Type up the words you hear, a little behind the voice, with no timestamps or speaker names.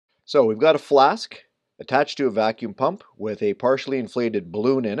So we've got a flask attached to a vacuum pump with a partially inflated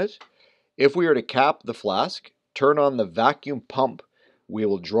balloon in it. If we are to cap the flask, turn on the vacuum pump, we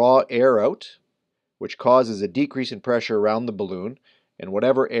will draw air out, which causes a decrease in pressure around the balloon, and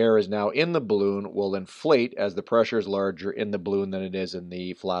whatever air is now in the balloon will inflate as the pressure is larger in the balloon than it is in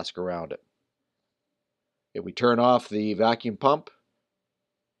the flask around it. If we turn off the vacuum pump,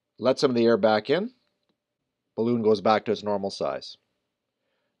 let some of the air back in, balloon goes back to its normal size.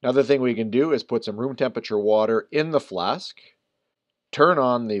 Another thing we can do is put some room temperature water in the flask, turn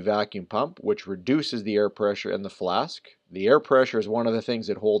on the vacuum pump, which reduces the air pressure in the flask. The air pressure is one of the things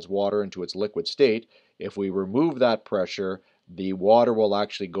that holds water into its liquid state. If we remove that pressure, the water will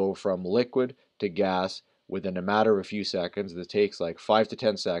actually go from liquid to gas within a matter of a few seconds. This takes like 5 to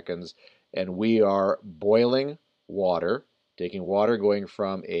 10 seconds, and we are boiling water, taking water going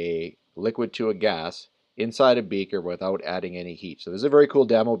from a liquid to a gas inside a beaker without adding any heat. So this is a very cool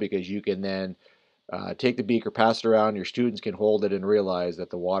demo because you can then take the beaker, pass it around, your students can hold it and realize that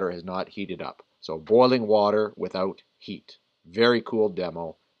the water has not heated up. So boiling water without heat. Very cool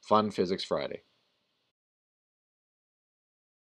demo. Fun Physics Friday.